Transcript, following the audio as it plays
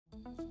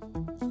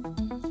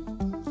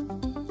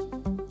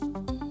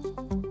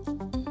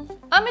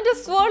Amid a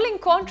swirling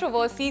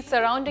controversy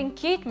surrounding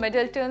Kate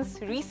Middleton's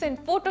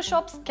recent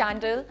Photoshop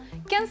scandal,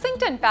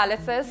 Kensington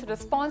Palace's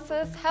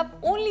responses have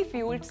only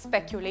fueled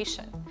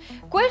speculation.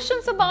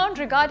 Questions abound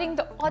regarding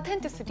the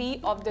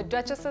authenticity of the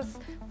Duchess's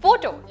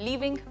photo,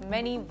 leaving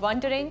many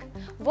wondering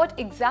what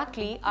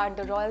exactly are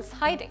the royals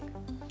hiding.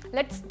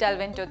 Let's delve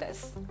into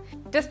this.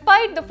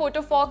 Despite the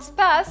photo foc's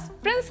past,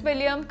 Prince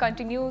William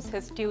continues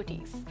his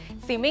duties,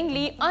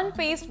 seemingly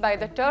unfazed by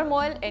the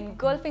turmoil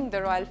engulfing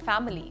the royal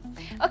family.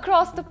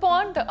 Across the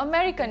pond, the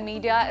American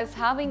media is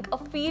having a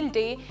field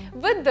day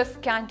with the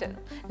scandal.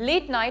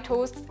 Late-night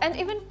hosts and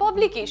even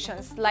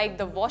publications like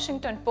the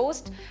Washington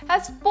Post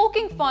has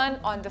poking fun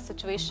on the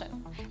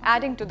situation,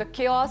 adding to the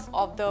chaos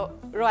of the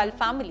royal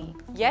family.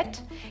 Yet,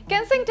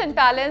 Kensington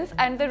Palace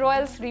and the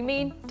royals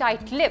remain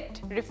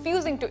tight-lipped,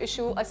 refusing to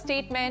issue a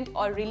statement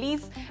or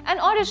release an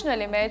original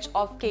image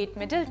of Kate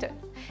Middleton.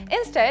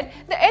 Instead,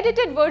 the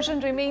edited version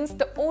remains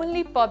the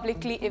only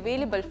publicly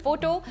available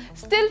photo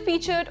still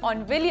featured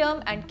on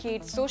William and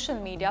Kate's social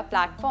media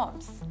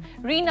platforms.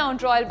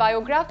 Renowned royal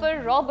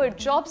biographer Robert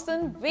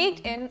Jobson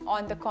weighed in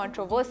on the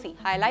controversy,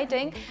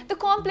 highlighting the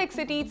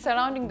complexities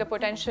surrounding the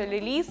potential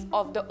release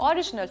of the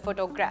original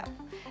photograph.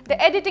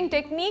 The editing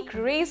technique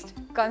raised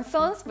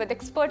concerns, with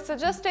experts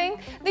suggesting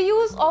the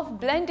use of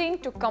blending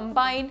to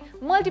combine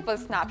multiple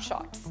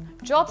snapshots.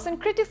 Jobson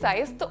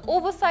criticized the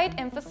oversight,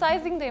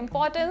 emphasizing the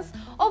importance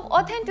of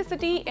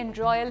authenticity in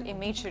royal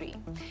imagery.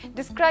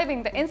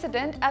 Describing the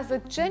incident as a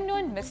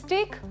genuine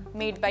mistake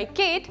made by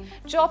Kate,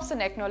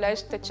 Jobson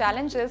acknowledged the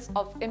challenges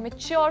of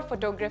immature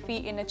photography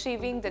in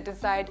achieving the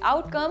desired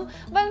outcome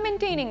while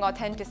maintaining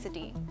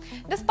authenticity.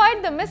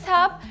 Despite the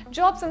mishap,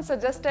 Jobson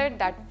suggested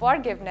that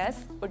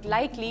forgiveness would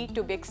likely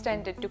to be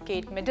extended to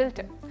Kate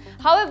Middleton.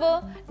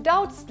 However,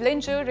 doubts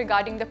linger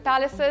regarding the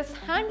palace's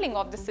handling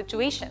of the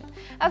situation.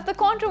 As the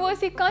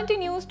controversy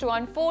continues to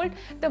unfold,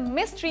 the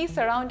mystery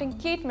surrounding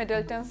Kate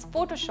Middleton's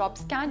Photoshop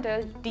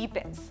scandal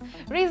deepens,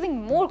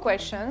 raising more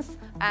questions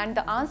and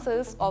the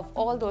answers of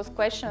all those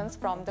questions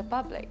from the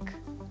public.